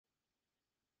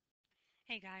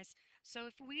Hey guys, so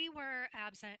if we were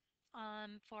absent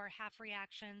for half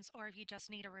reactions or if you just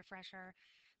need a refresher,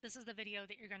 this is the video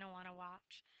that you're going to want to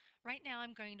watch. Right now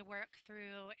I'm going to work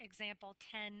through example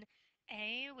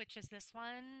 10A, which is this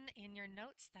one in your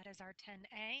notes. That is our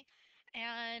 10A.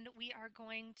 And we are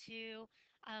going to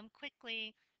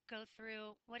quickly go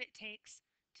through what it takes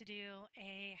to do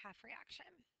a half reaction.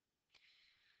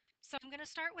 So I'm going to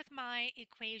start with my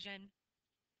equation.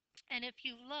 And if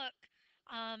you look,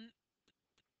 um,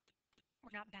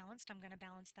 we're not balanced. I'm going to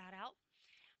balance that out.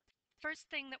 First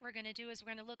thing that we're going to do is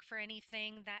we're going to look for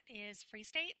anything that is free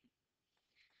state.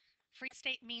 Free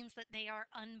state means that they are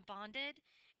unbonded.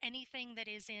 Anything that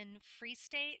is in free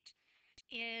state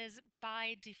is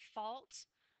by default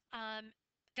um,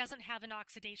 doesn't have an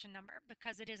oxidation number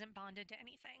because it isn't bonded to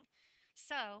anything.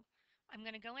 So I'm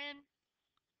going to go in,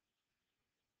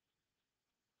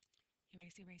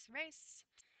 erase, erase, erase,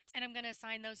 and I'm going to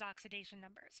assign those oxidation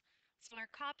numbers. So our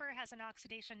copper has an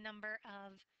oxidation number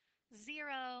of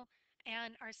 0,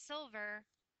 and our silver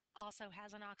also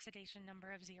has an oxidation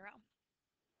number of 0.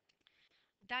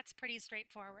 That's pretty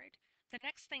straightforward. The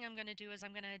next thing I'm going to do is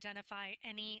I'm going to identify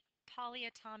any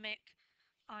polyatomic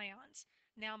ions.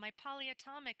 Now my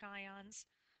polyatomic ions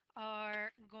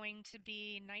are going to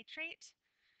be nitrate,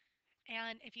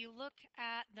 and if you look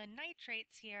at the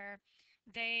nitrates here,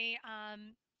 they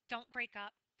don't break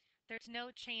up. There's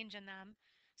no change in them.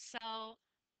 So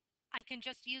I can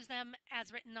just use them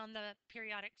as written on the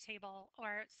periodic table,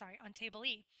 or sorry, on table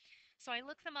E. So I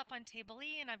look them up on table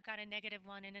E and I've got a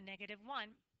 -1 and a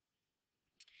 -1.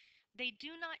 They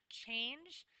do not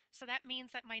change, so that means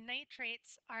that my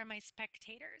nitrates are my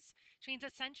spectators, which means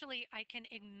essentially I can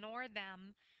ignore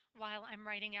them while I'm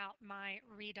writing out my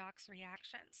redox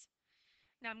reactions.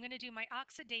 Now I'm going to do my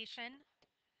oxidation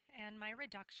and my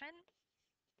reduction.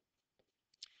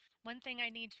 One thing I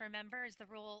need to remember is the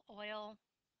rule oil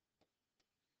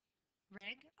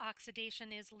reg.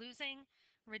 Oxidation is losing,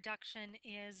 reduction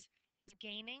is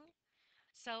gaining.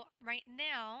 So right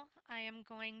now I am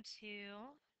going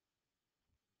to,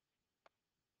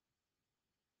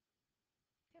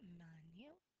 come on you,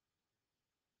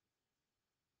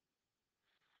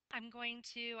 I'm going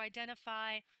to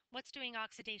identify what's doing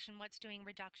oxidation, what's doing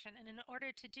reduction. And in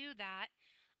order to do that,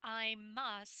 I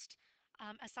must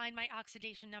assign my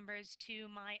oxidation numbers to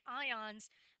my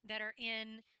ions that are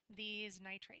in these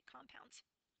nitrate compounds.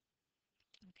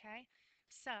 Okay,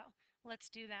 so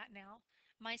let's do that now.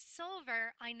 My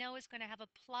silver, I know, is going to have a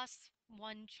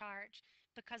 +1 charge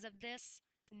because of this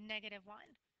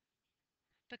 -1.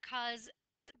 Because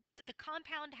the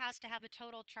compound has to have a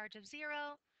total charge of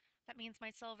 0, that means my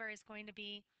silver is going to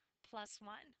be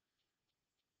 +1.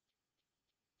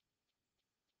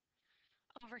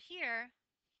 Over here,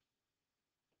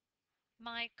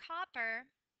 my copper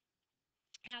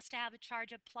has to have a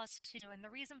charge of +2. And the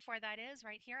reason for that is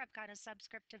right here, I've got a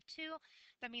subscript of 2.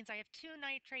 That means I have 2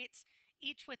 nitrates,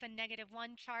 each with a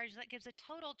 -1 charge. That gives a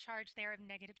total charge there of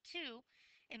 -2.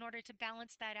 In order to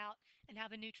balance that out and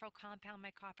have a neutral compound, my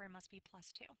copper must be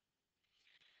 +2.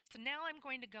 So now I'm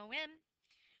going to go in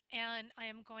and I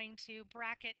am going to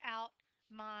bracket out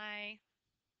my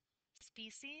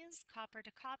species, copper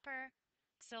to copper,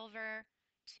 silver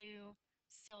to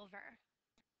silver.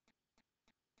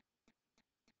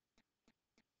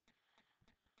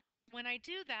 When I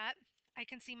do that, I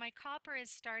can see my copper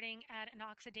is starting at an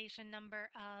oxidation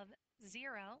number of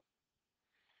 0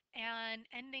 and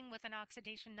ending with an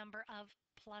oxidation number of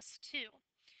 +2,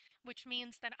 which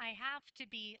means that I have to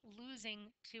be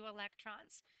losing 2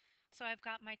 electrons. So I've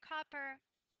got my copper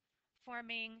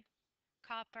forming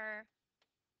copper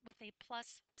with a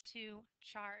 +2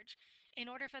 charge. In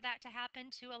order for that to happen,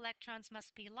 2 electrons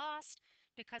must be lost.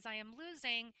 Because I am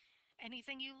losing,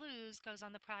 anything you lose goes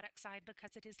on the product side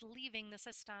because it is leaving the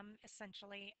system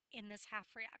essentially in this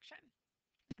half reaction.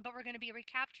 But we're going to be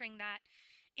recapturing that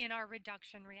in our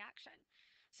reduction reaction.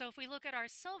 So if we look at our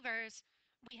silvers,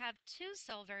 we have 2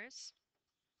 silvers,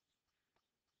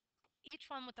 each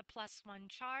one with a +1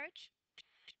 charge,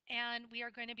 and we are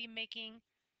going to be making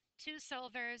 2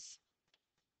 silvers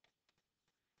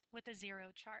with a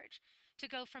 0 charge. To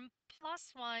go from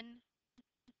 +1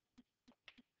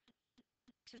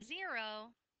 to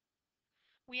 0,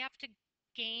 we have to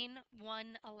gain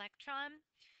 1 electron.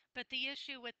 But the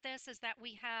issue with this is that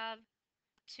we have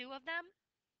 2 of them.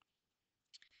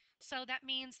 So that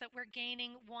means that we're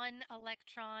gaining 1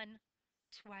 electron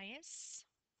twice.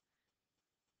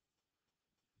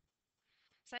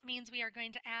 So that means we are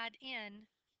going to add in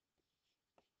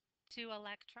 2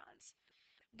 electrons.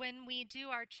 When we do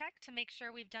our check to make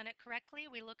sure we've done it correctly,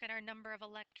 we look at our number of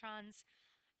electrons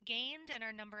gained and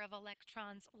our number of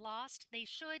electrons lost. They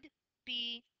should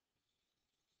be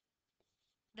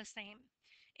the same.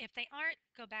 If they aren't,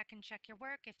 go back and check your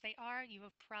work. If they are, you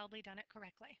have probably done it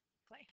correctly.